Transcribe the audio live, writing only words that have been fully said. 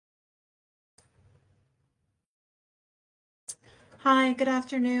Hi, good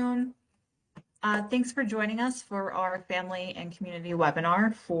afternoon. Thanks for joining us for our family and community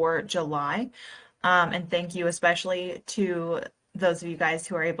webinar for July. And thank you especially to those of you guys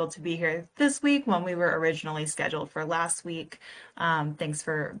who are able to be here this week when we were originally scheduled for last week. Thanks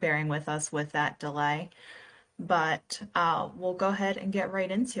for bearing with us with that delay. But we'll go ahead and get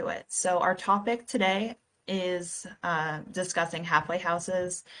right into it. So our topic today is discussing halfway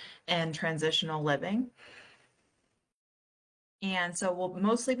houses and transitional living. And so we'll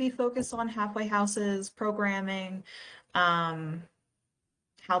mostly be focused on halfway houses, programming, um,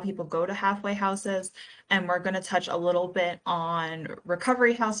 how people go to halfway houses, and we're going to touch a little bit on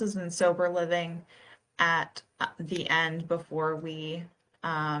recovery houses and sober living at the end before we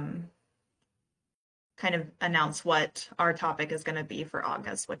um, kind of announce what our topic is going to be for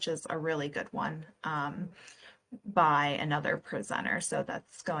August, which is a really good one by another presenter. So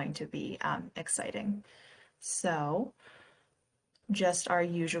that's going to be exciting. So just our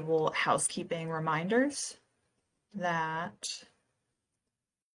usual housekeeping reminders that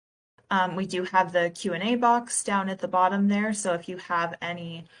we do have the Q&A box down at the bottom there. So if you have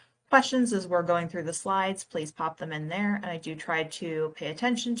any questions as we're going through the slides, please pop them in there. And I do try to pay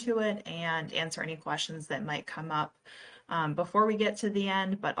attention to it and answer any questions that might come up before we get to the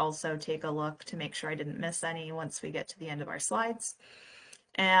end, but also take a look to make sure I didn't miss any once we get to the end of our slides.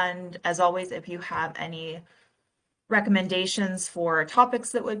 And as always, if you have any recommendations for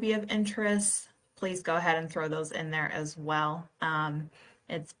topics that would be of interest, please go ahead and throw those in there as well.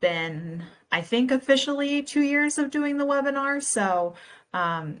 It's been, I think, officially 2 years of doing the webinar, so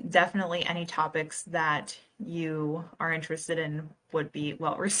definitely any topics that you are interested in would be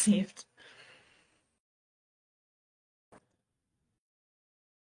well received.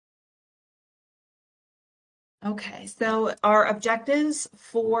 Okay, so our objectives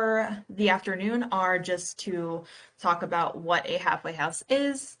for the afternoon are just to talk about what a halfway house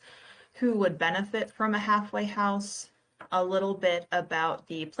is, who would benefit from a halfway house, a little bit about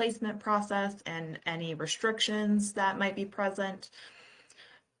the placement process and any restrictions that might be present,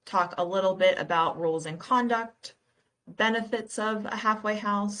 talk a little bit about rules and conduct, benefits of a halfway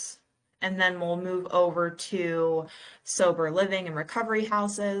house, and then we'll move over to sober living and recovery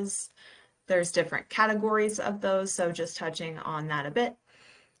houses. There's different categories of those, so just touching on that a bit.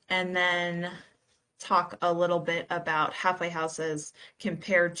 And then talk a little bit about halfway houses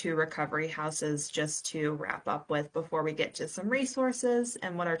compared to recovery houses, just to wrap up with before we get to some resources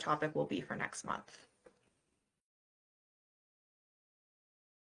and what our topic will be for next month.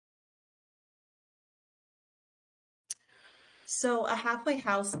 So a halfway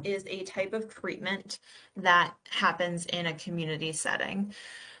house is a type of treatment that happens in a community setting.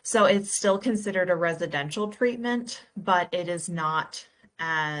 So it's still considered a residential treatment, but it is not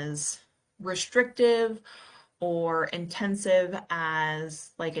as restrictive or intensive as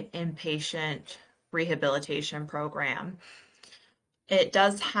like an inpatient rehabilitation program. It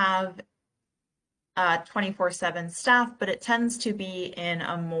does have 24/7 staff, but it tends to be in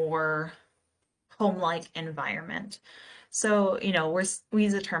a more home-like environment. So, we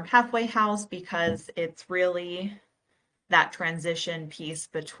use the term halfway house because it's really that transition piece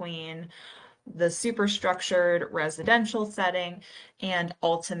between the superstructured residential setting and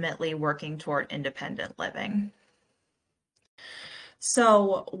ultimately working toward independent living.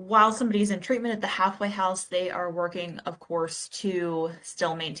 So while somebody's in treatment at the halfway house, they are working, of course, to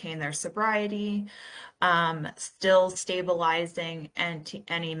still maintain their sobriety, still stabilizing and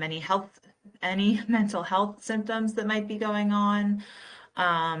any any mental health symptoms that might be going on,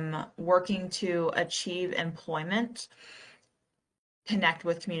 working to achieve employment, connect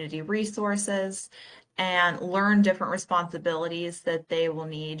with community resources, and learn different responsibilities that they will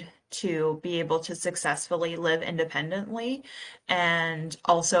need to be able to successfully live independently and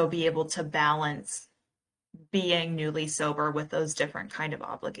also be able to balance being newly sober with those different kind of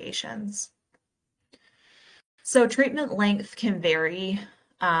obligations. So treatment length can vary,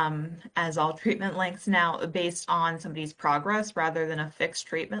 as all treatment lengths now, based on somebody's progress rather than a fixed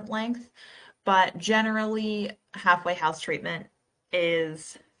treatment length. But generally, halfway house treatment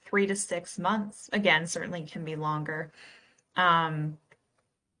is 3 to 6 months. Again, certainly can be longer, um,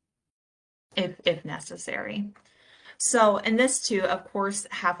 if necessary. So, and this too, of course,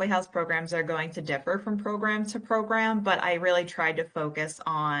 halfway house programs are going to differ from program to program, but I really tried to focus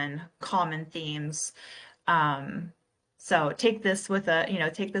on common themes. Um, so take this with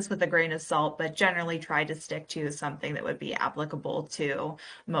a grain of salt, but generally try to stick to something that would be applicable to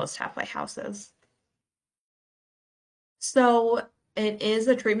most halfway houses. So it is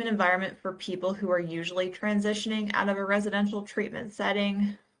a treatment environment for people who are usually transitioning out of a residential treatment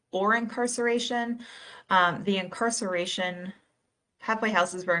setting or incarceration. The incarceration halfway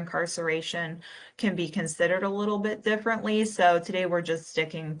houses for incarceration can be considered a little bit differently. So today we're just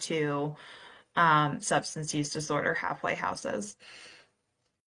sticking to substance use disorder halfway houses.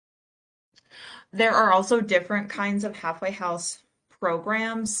 There are also different kinds of halfway house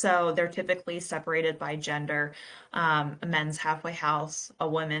programs, so they're typically separated by gender. A men's halfway house, a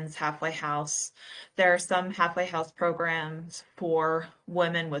women's halfway house. There are some halfway house programs for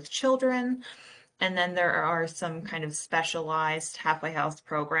women with children, and then there are some kind of specialized halfway house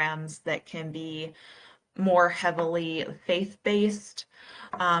programs that can be more heavily faith-based,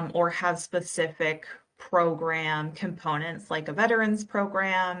 or have specific program components like a veterans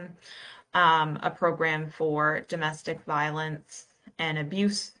program, a program for domestic violence and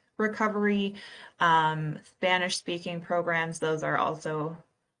abuse recovery, Spanish speaking programs. Those are also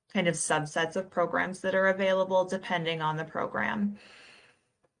kind of subsets of programs that are available depending on the program.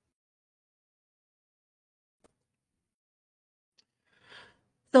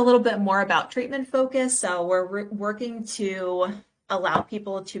 So a little bit more about treatment focus. So we're working to allow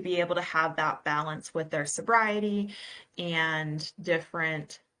people to be able to have that balance with their sobriety and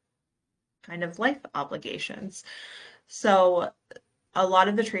different kind of life obligations. So a lot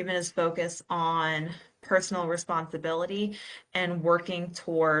of the treatment is focused on personal responsibility and working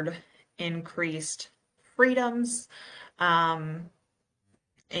toward increased freedoms, um,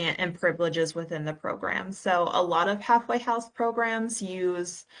 and privileges within the program. So a lot of halfway house programs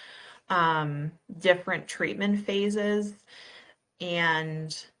use different treatment phases,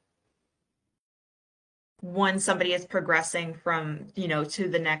 and when somebody is progressing from, to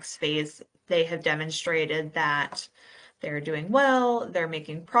the next phase, they have demonstrated that they're doing well, they're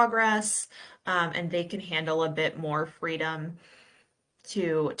making progress, and they can handle a bit more freedom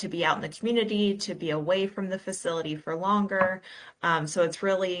to be out in the community, to be away from the facility for longer. So it's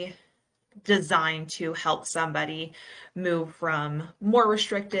really designed to help somebody move from more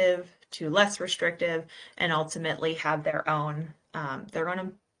restrictive to less restrictive, and ultimately have their own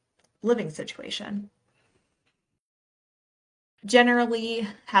living situation. Generally,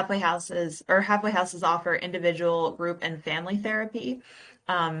 halfway houses offer individual, group, and family therapy.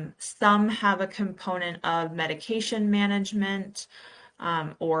 Some have a component of medication management,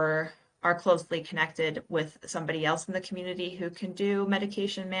 or are closely connected with somebody else in the community who can do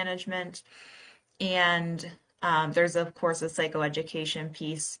medication management. And there's, of course, a psychoeducation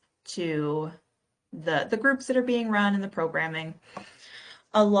piece to the groups that are being run and the programming.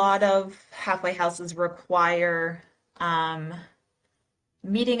 A lot of halfway houses require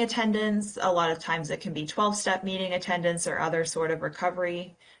meeting attendance. A lot of times it can be 12-step meeting attendance or other sort of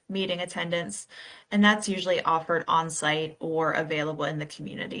recovery meeting attendance, and that's usually offered on site or available in the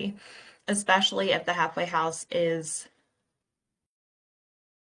community, especially if the halfway house is,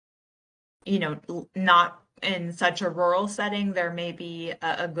 not in such a rural setting. There may be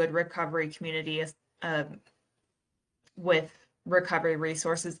a good recovery community uh, with recovery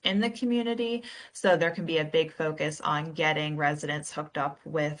resources in the community. So there can be a big focus on getting residents hooked up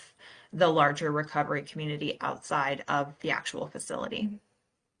with the larger recovery community outside of the actual facility.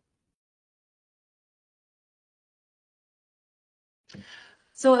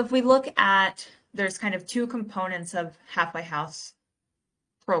 So if we look at, there's kind of two components of halfway house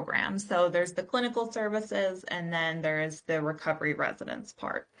programs. So there's the clinical services, and then there's the recovery residence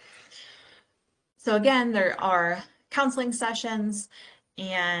part. So again, there are counseling sessions,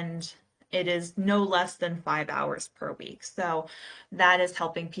 and it is no less than 5 hours per week. So that is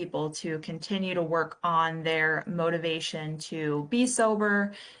helping people to continue to work on their motivation to be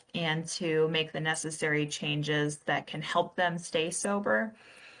sober and to make the necessary changes that can help them stay sober,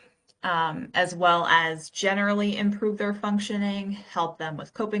 as well as generally improve their functioning, help them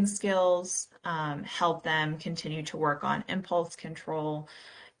with coping skills, help them continue to work on impulse control,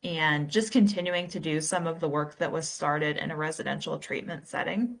 and just continuing to do some of the work that was started in a residential treatment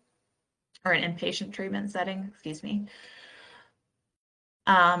setting, or an inpatient treatment setting, excuse me.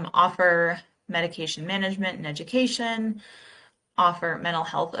 Offer medication management and education, offer mental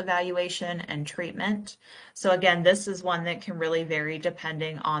health evaluation and treatment. So again, this is one that can really vary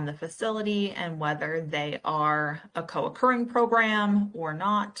depending on the facility and whether they are a co-occurring program or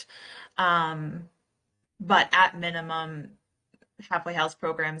not. But at minimum, halfway house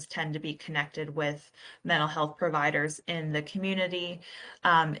programs tend to be connected with mental health providers in the community,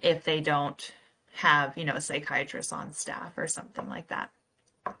 if they don't have, a psychiatrist on staff or something like that.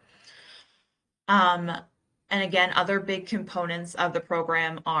 Um, and again, other big components of the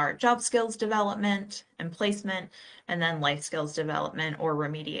program are job skills development and placement, and then life skills development or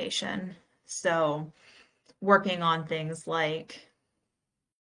remediation. So working on things like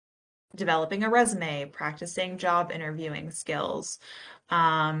developing a resume, practicing job interviewing skills,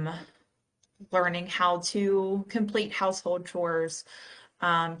 um, learning how to complete household chores,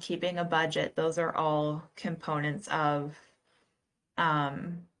 keeping a budget. Those are all components of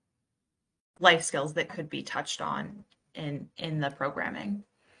um, life skills that could be touched on in the programming.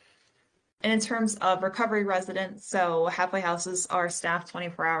 And in terms of recovery residents, so halfway houses are staffed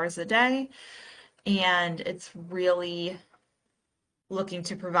 24 hours a day, and it's really looking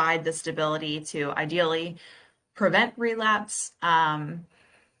to provide the stability to ideally prevent relapse. And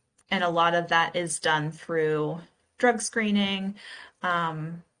a lot of that is done through drug screening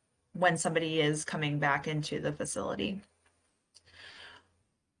when somebody is coming back into the facility.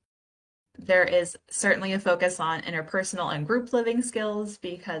 There is certainly a focus on interpersonal and group living skills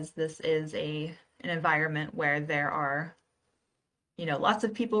because this is an environment where there are, lots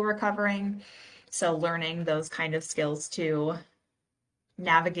of people recovering. So learning those kind of skills to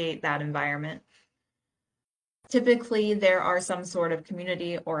navigate that environment. Typically, there are some sort of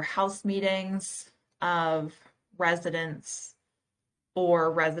community or house meetings of residents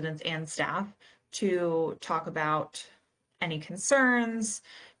or residents and staff to talk about any concerns,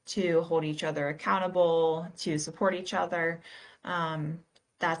 to hold each other accountable, to support each other. Um,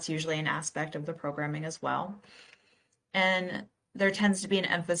 that's usually an aspect of the programming as well. And there tends to be an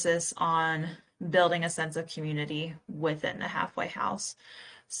emphasis on building a sense of community within the halfway house.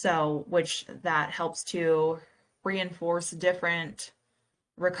 So, which that helps to reinforce different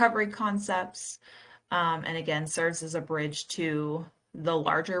recovery concepts, and again serves as a bridge to the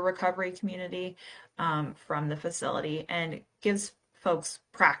larger recovery community from the facility and gives folks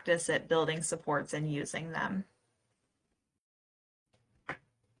practice at building supports and using them.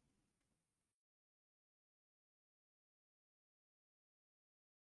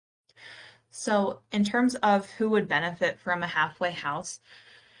 So, in terms of who would benefit from a halfway house,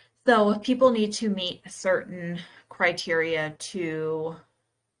 so people need to meet certain criteria to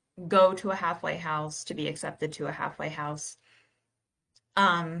go to a halfway house, to be accepted to a halfway house.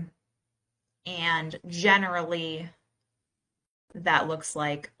 Um, and generally, that looks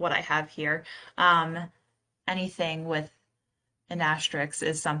like what I have here. Anything with an asterisk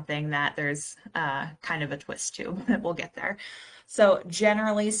is something that there's kind of a twist to, but we'll get there. So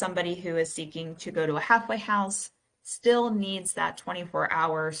generally, somebody who is seeking to go to a halfway house still needs that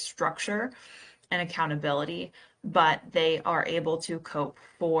 24-hour structure and accountability, but they are able to cope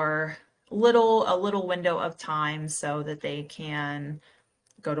for a little window of time so that they can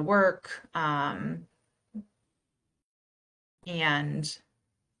go to work and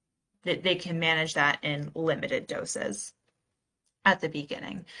that they can manage that in limited doses at the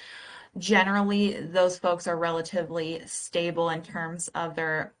beginning. Generally, those folks are relatively stable in terms of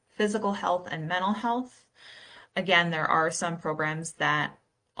their physical health and mental health. Again, there are some programs that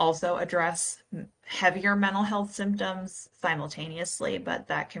also address heavier mental health symptoms simultaneously, but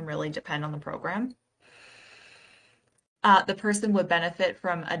that can really depend on the program. The person would benefit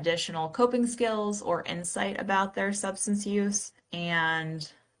from additional coping skills or insight about their substance use, and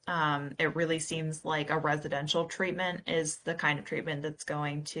it really seems like a residential treatment is the kind of treatment that's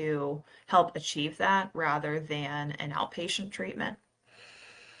going to help achieve that rather than an outpatient treatment.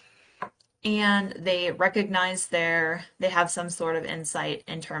 And they recognize they have some sort of insight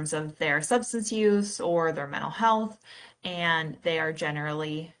in terms of their substance use or their mental health, and they are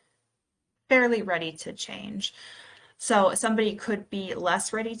generally fairly ready to change. So somebody could be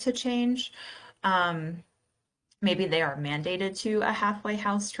less ready to change. Um, Maybe they are mandated to a halfway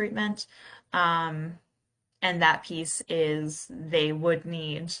house treatment. Um, and that piece is they would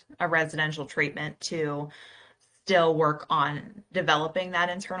need a residential treatment to still work on developing that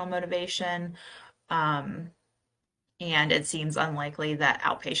internal motivation. Um, and it seems unlikely that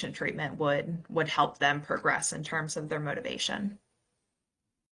outpatient treatment would help them progress in terms of their motivation.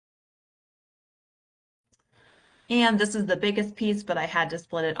 And this is the biggest piece, but I had to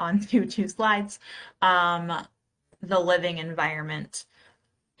split it onto two slides. Um, the living environment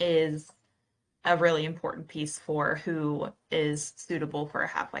is a really important piece for who is suitable for a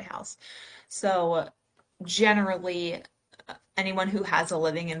halfway house. So generally, anyone who has a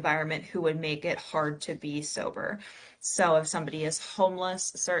living environment who would make it hard to be sober. So if somebody is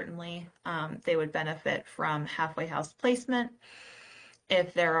homeless, certainly they would benefit from halfway house placement.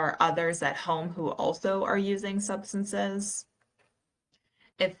 If there are others at home who also are using substances,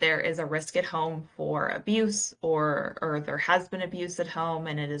 if there is a risk at home for abuse or there has been abuse at home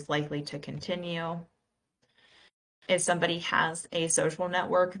and it is likely to continue. If somebody has a social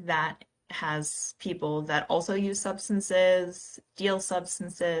network that has people that also use substances, deal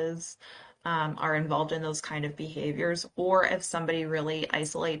substances, are involved in those kind of behaviors, or if somebody really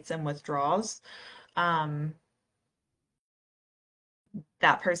isolates and withdraws, um,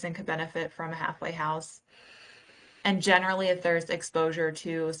 that person could benefit from a halfway house. And generally, if there's exposure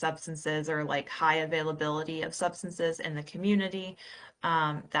to substances or like high availability of substances in the community,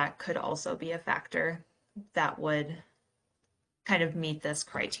 that could also be a factor that would kind of meet this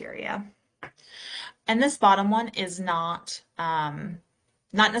criteria. And this bottom one is not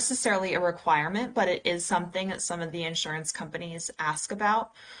necessarily a requirement, but it is something that some of the insurance companies ask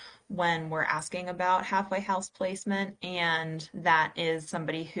about when we're asking about halfway house placement, and that is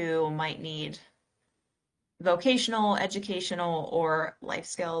somebody who might need vocational, educational, or life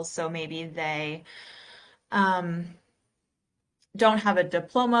skills. So maybe they um, don't have a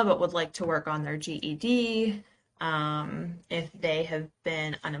diploma but would like to work on their GED. If they have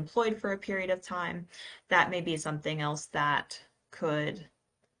been unemployed for a period of time, that may be something else that could,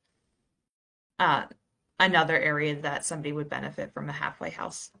 uh, another area that somebody would benefit from a halfway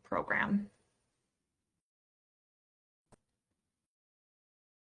house program.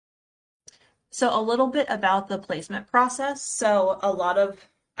 So a little bit about the placement process. So a lot of,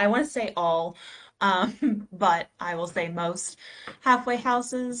 I want to say all, but I will say most halfway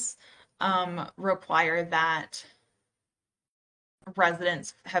houses require that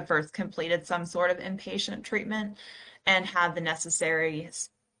residents have first completed some sort of inpatient treatment and have the necessary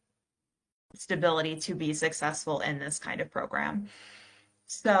stability to be successful in this kind of program.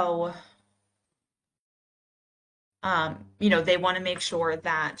 So, they want to make sure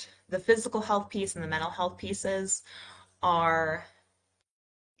that the physical health piece and the mental health pieces are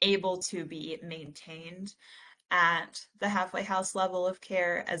able to be maintained at the halfway house level of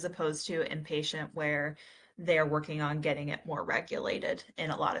care as opposed to inpatient where they're working on getting it more regulated in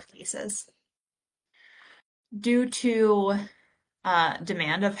a lot of cases. Due to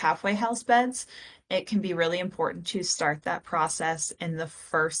demand of halfway house beds, it can be really important to start that process in the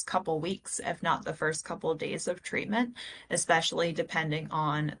first couple weeks, if not the first couple of days of treatment, especially depending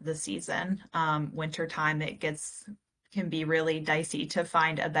on the season. Wintertime, can be really dicey to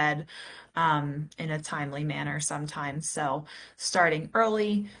find a bed in a timely manner sometimes. So starting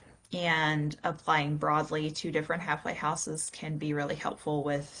early and applying broadly to different halfway houses can be really helpful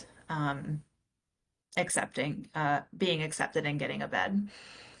with being accepted and getting a bed.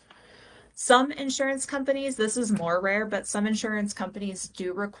 Some insurance companies, this is more rare, but some insurance companies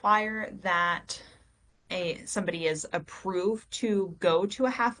do require that somebody is approved to go to a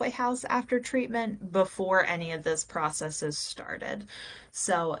halfway house after treatment before any of this process is started.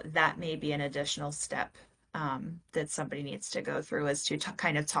 So that may be an additional step that somebody needs to go through, is to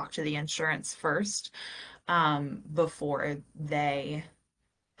kind of talk to the insurance first before they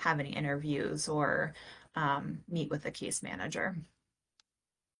have any interviews or meet with the case manager.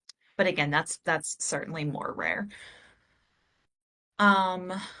 But again, that's certainly more rare.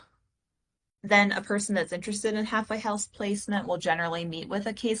 Um, then a person that's interested in halfway house placement will generally meet with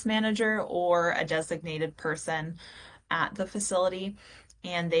a case manager or a designated person at the facility,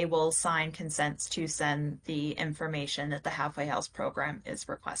 and they will sign consents to send the information that the halfway house program is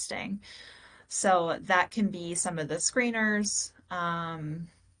requesting. So that can be some of the screeners.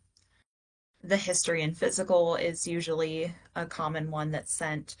 The history and physical is usually a common one that's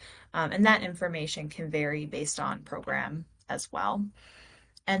sent, and that information can vary based on program as well.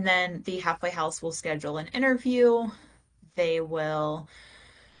 And then the halfway house will schedule an interview. They will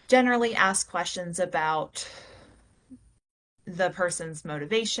generally ask questions about the person's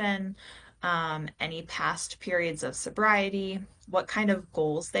motivation, any past periods of sobriety, what kind of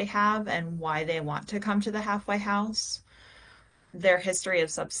goals they have, and why they want to come to the halfway house, their history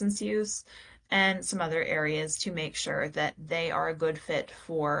of substance use, and some other areas to make sure that they are a good fit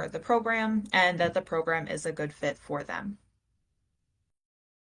for the program and that the program is a good fit for them.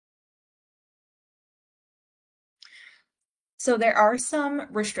 So there are some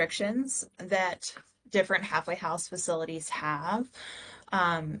restrictions that different halfway house facilities have.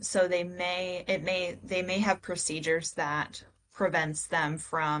 So they may have procedures that prevents them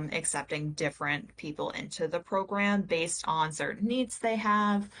from accepting different people into the program based on certain needs they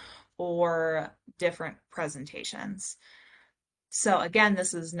have or different presentations. So again,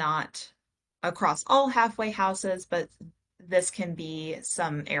 this is not across all halfway houses, but this can be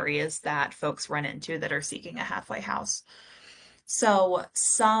some areas that folks run into that are seeking a halfway house. So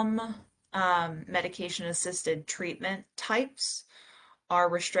some medication assisted treatment types are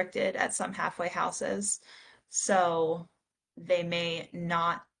restricted at some halfway houses. So they may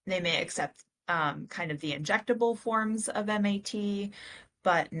accept kind of the injectable forms of MAT,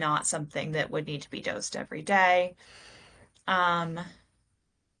 but not something that would need to be dosed every day. Um,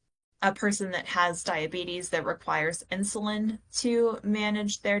 a person that has diabetes that requires insulin to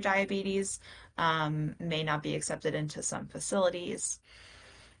manage their diabetes may not be accepted into some facilities.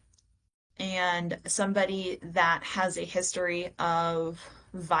 And somebody that has a history of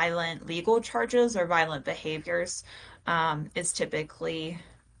violent legal charges or violent behaviors is typically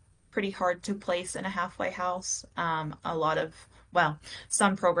pretty hard to place in a halfway house. Well,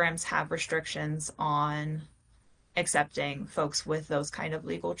 some programs have restrictions on accepting folks with those kind of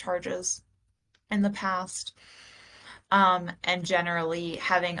legal charges in the past. And generally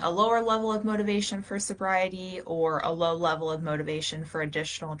having a lower level of motivation for sobriety or a low level of motivation for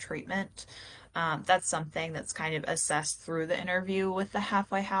additional treatment. That's something that's kind of assessed through the interview with the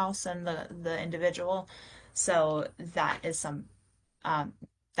halfway house and the individual. So that is um,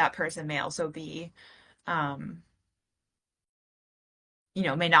 that person may also be, um,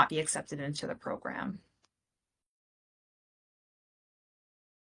 may not be accepted into the program.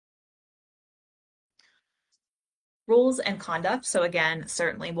 Rules and conduct. So again,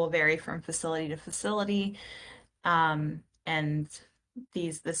 certainly will vary from facility to facility. And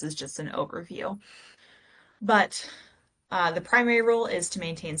this is just an overview. But the primary rule is to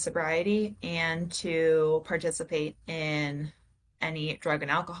maintain sobriety and to participate in any drug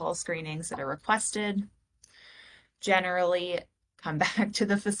and alcohol screenings that are requested. Generally, come back to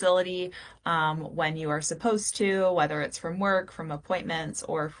the facility when you are supposed to, whether it's from work, from appointments,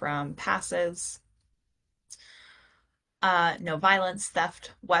 or from passes. No violence,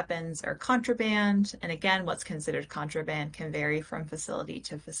 theft, weapons, or contraband. And again, what's considered contraband can vary from facility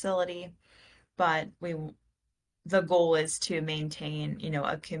to facility. But the goal is to maintain,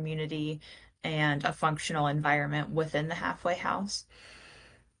 a community and a functional environment within the halfway house.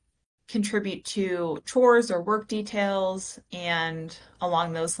 Contribute to chores or work details, and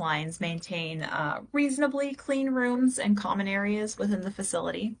along those lines, maintain reasonably clean rooms and common areas within the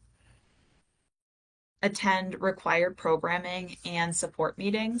facility. Attend required programming and support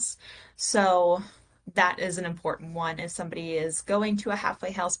meetings. So that is an important one. If somebody is going to a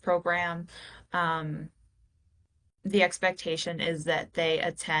halfway house program, um, the expectation is that they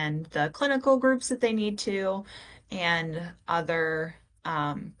attend the clinical groups that they need to and other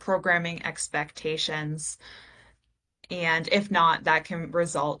programming expectations. And if not, that can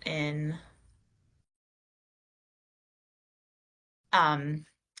result in um,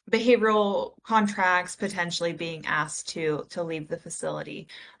 behavioral contracts potentially being asked to leave the facility.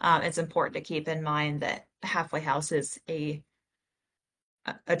 It's important to keep in mind that halfway house is a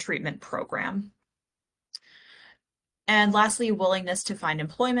treatment program. And lastly, willingness to find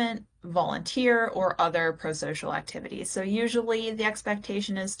employment, volunteer, or other pro-social activities. So usually the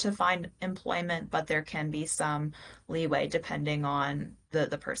expectation is to find employment, but there can be some leeway depending on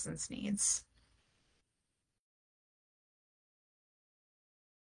the person's needs.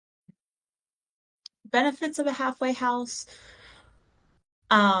 Benefits of a halfway house,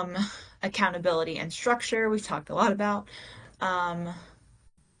 um, accountability and structure, we've talked a lot about. Um,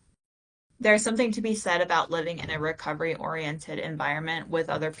 there's something to be said about living in a recovery oriented environment with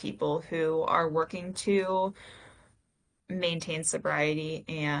other people who are working to maintain sobriety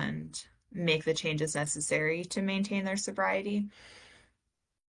and make the changes necessary to maintain their sobriety.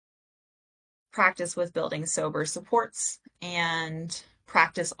 Practice with building sober supports and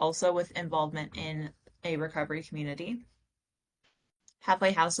practice also with involvement in a recovery community.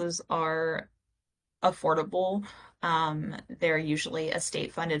 Halfway houses are affordable. They're usually a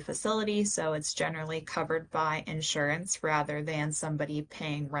state funded facility, so it's generally covered by insurance rather than somebody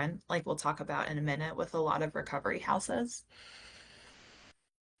paying rent, like we'll talk about in a minute with a lot of recovery houses.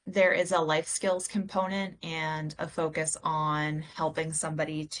 There is a life skills component and a focus on helping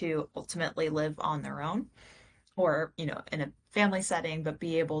somebody to ultimately live on their own or, in a family setting, but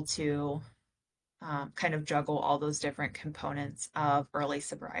be able to kind of juggle all those different components of early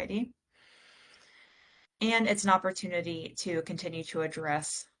sobriety. And it's an opportunity to continue to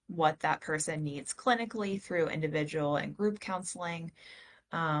address what that person needs clinically through individual and group counseling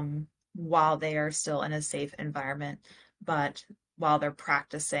while they are still in a safe environment, but while they're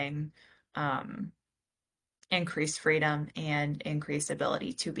practicing um, increased freedom and increased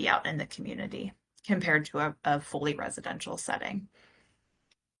ability to be out in the community compared to a fully residential setting.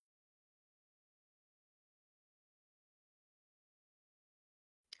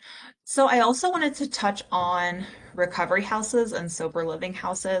 So I also wanted to touch on recovery houses and sober living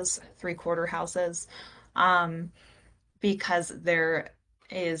houses, three-quarter houses, um, because there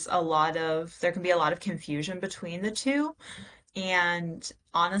can be a lot of confusion between the two. And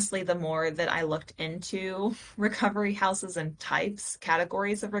honestly, the more that I looked into recovery houses and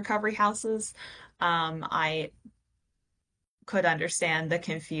categories of recovery houses, I could understand the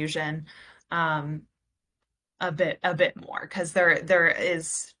confusion um, a bit more because there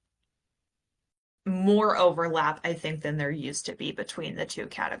is more overlap, I think, than there used to be between the two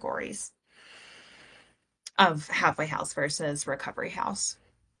categories of halfway house versus recovery house.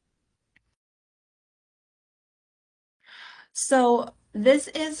 So this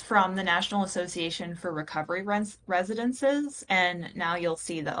is from the National Association for Recovery Residences, and now you'll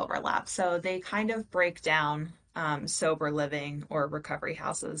see the overlap. So they kind of break down sober living or recovery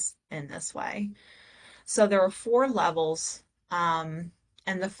houses in this way. So there are four levels, and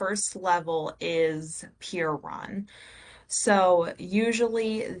the first level is peer run. So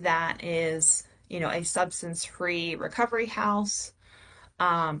usually that is, a substance-free recovery house.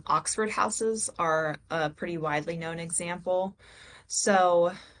 Oxford houses are a pretty widely known example.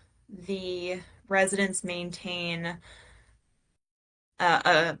 So the residents maintain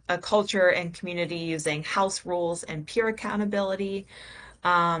a culture and community using house rules and peer accountability.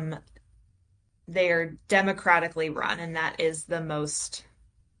 Um, they are democratically run, and that is the most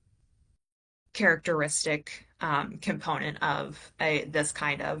characteristic component of this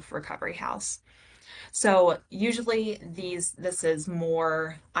kind of recovery house. So usually this is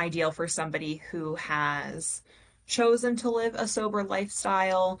more ideal for somebody who has chosen to live a sober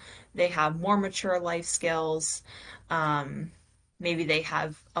lifestyle. They have more mature life skills. Um, Maybe they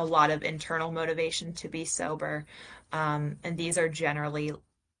have a lot of internal motivation to be sober. And these are generally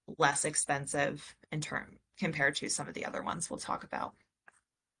less expensive in term compared to some of the other ones we'll talk about.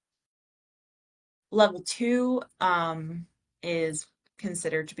 Level two is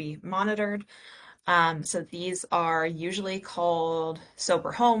considered to be monitored. So these are usually called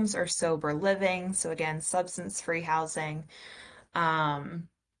sober homes or sober living. So again, substance-free housing. Um,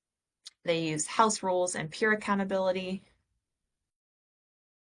 they use house rules and peer accountability.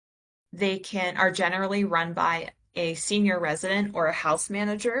 They are generally run by a senior resident or a house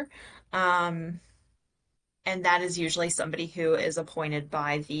manager. Um, and that is usually somebody who is appointed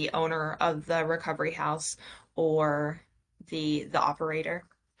by the owner of the recovery house or the operator.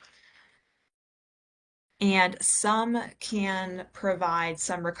 And some can provide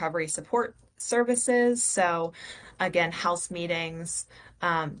some recovery support services. So, again, house meetings,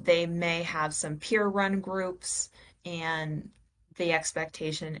 they may have some peer run groups, and the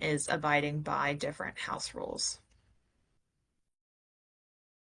expectation is abiding by different house rules.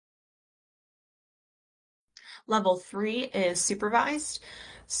 Level three is supervised.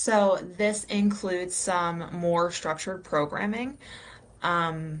 So, this includes some more structured programming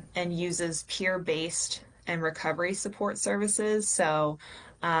and uses peer-based and recovery support services. So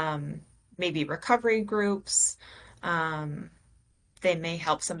um, maybe recovery groups. Um, they may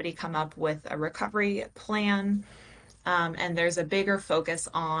help somebody come up with a recovery plan. And there's a bigger focus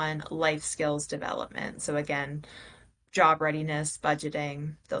on life skills development. So again, job readiness,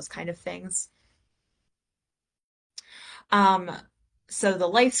 budgeting, those kind of things. Um, so the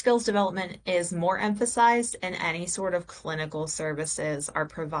life skills development is more emphasized, and any sort of clinical services are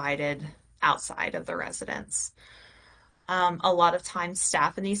provided outside of the residence. A lot of times,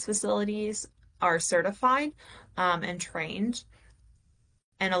 staff in these facilities are certified and trained,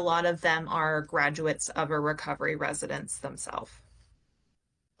 and a lot of them are graduates of a recovery residence themselves.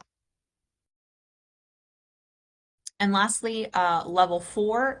 And lastly, level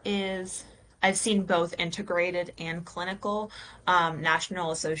four is I've seen both integrated and clinical.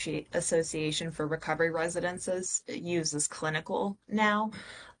 National Association for Recovery Residences uses clinical now.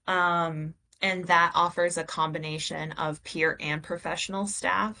 And that offers a combination of peer and professional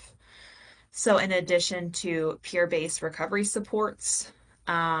staff. So, in addition to peer based recovery support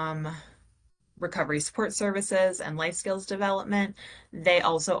services, and life skills development, they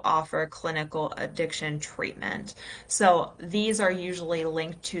also offer clinical addiction treatment. So these are usually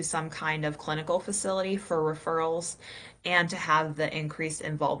linked to some kind of clinical facility for referrals and to have the increased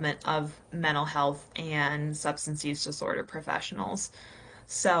involvement of mental health and substance use disorder professionals.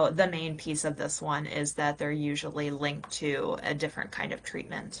 So the main piece of this one is that they're usually linked to a different kind of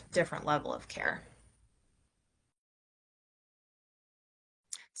treatment, different level of care.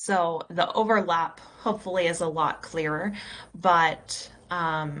 So the overlap hopefully is a lot clearer, but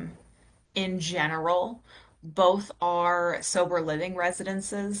in general, both are sober living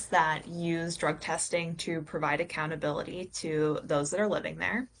residences that use drug testing to provide accountability to those that are living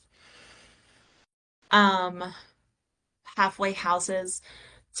there. Um, Halfway houses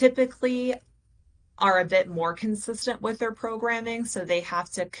typically are a bit more consistent with their programming, so they have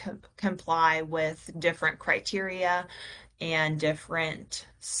to comply with different criteria and different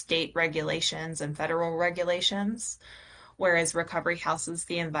state regulations and federal regulations. Whereas recovery houses,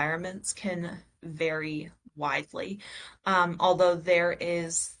 the environments can vary widely. Although there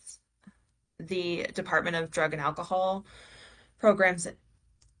is the Department of Drug and Alcohol programs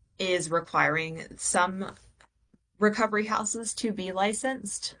is requiring some recovery houses to be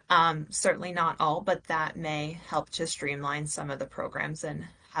licensed. Certainly not all, but that may help to streamline some of the programs and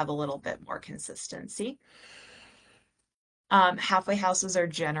have a little bit more consistency. Halfway houses are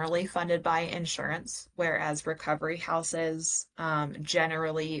generally funded by insurance, whereas recovery houses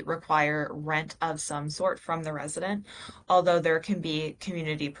generally require rent of some sort from the resident, although there can be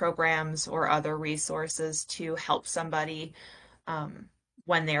community programs or other resources to help somebody um,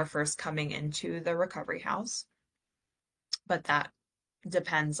 when they are first coming into the recovery house. But that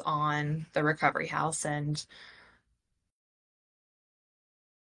depends on the recovery house and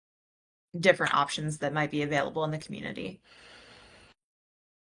different options that might be available in the community.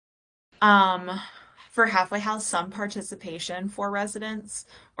 Um, for halfway house, some participation for residents,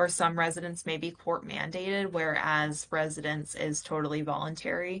 or some residents may be court mandated, whereas residents is totally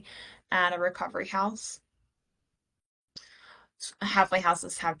voluntary at a recovery house. Halfway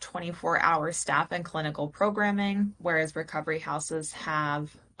houses have 24-hour staff and clinical programming, whereas recovery houses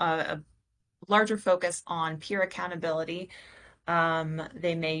have a larger focus on peer accountability.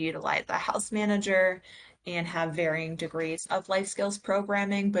 They may utilize the house manager and have varying degrees of life skills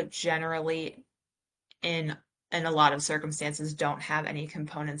programming, but generally in a lot of circumstances don't have any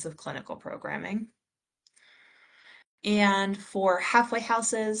components of clinical programming. And for halfway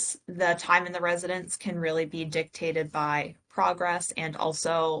houses, the time in the residence can really be dictated by progress and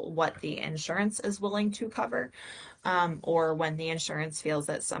also what the insurance is willing to cover, or when the insurance feels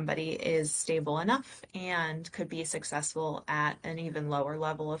that somebody is stable enough and could be successful at an even lower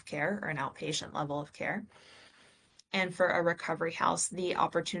level of care or an outpatient level of care. And for a recovery house, the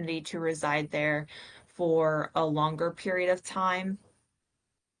opportunity to reside there for a longer period of time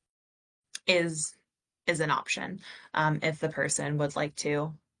is an option. If the person would like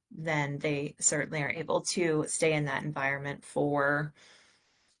to, then they certainly are able to stay in that environment for,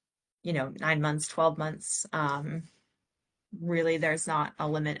 9 months, 12 months. Really, there's not a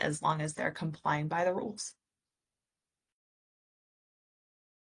limit as long as they're complying by the rules.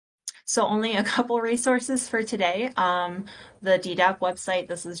 So only a couple resources for today. The DDAP website,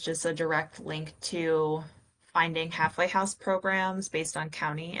 this is just a direct link to finding halfway house programs based on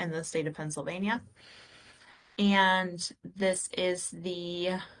county in the state of Pennsylvania. And this is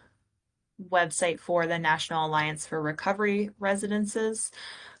the website for the National Alliance for Recovery Residences.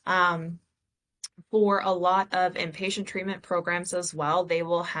 For a lot of inpatient treatment programs as well, they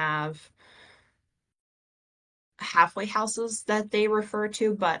will have halfway houses that they refer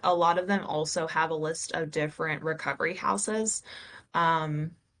to, but a lot of them also have a list of different recovery houses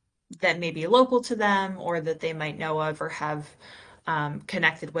um, that may be local to them or that they might know of or have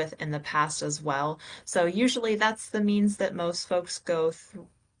connected with in the past as well. So usually that's the means that most folks go through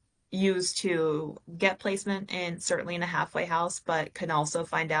use to get placement and certainly in a halfway house, but can also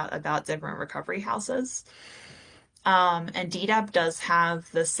find out about different recovery houses. And DDAP does have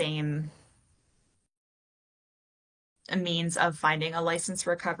the same means of finding a licensed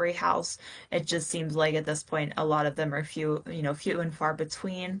recovery house. It just seems like at this point a lot of them are few and far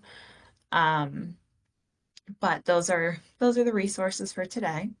between. Um, but those are the resources for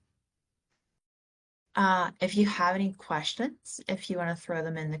today. If you have any questions, if you want to throw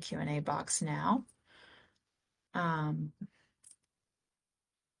them in the Q&A box now. Um,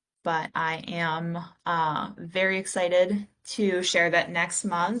 but I am very excited to share that next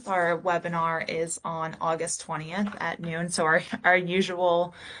month our webinar is on August 20th at noon. So our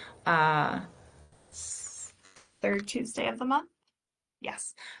usual uh, third Tuesday of the month.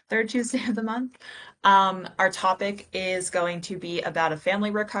 Yes, third Tuesday of the month. Our topic is going to be about a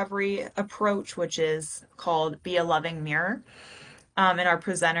family recovery approach, which is called Be a Loving Mirror. And our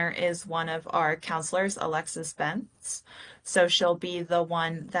presenter is one of our counselors, Alexis Bentz. So she'll be the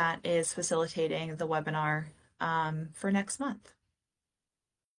one that is facilitating the webinar for next month.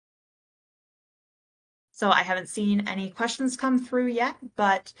 So I haven't seen any questions come through yet,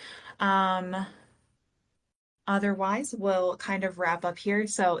 but otherwise we'll kind of wrap up here.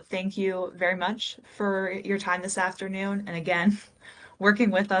 So thank you very much for your time this afternoon. And again,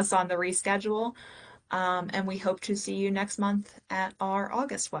 working with us on the reschedule. And we hope to see you next month at our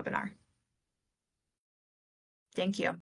August webinar. Thank you.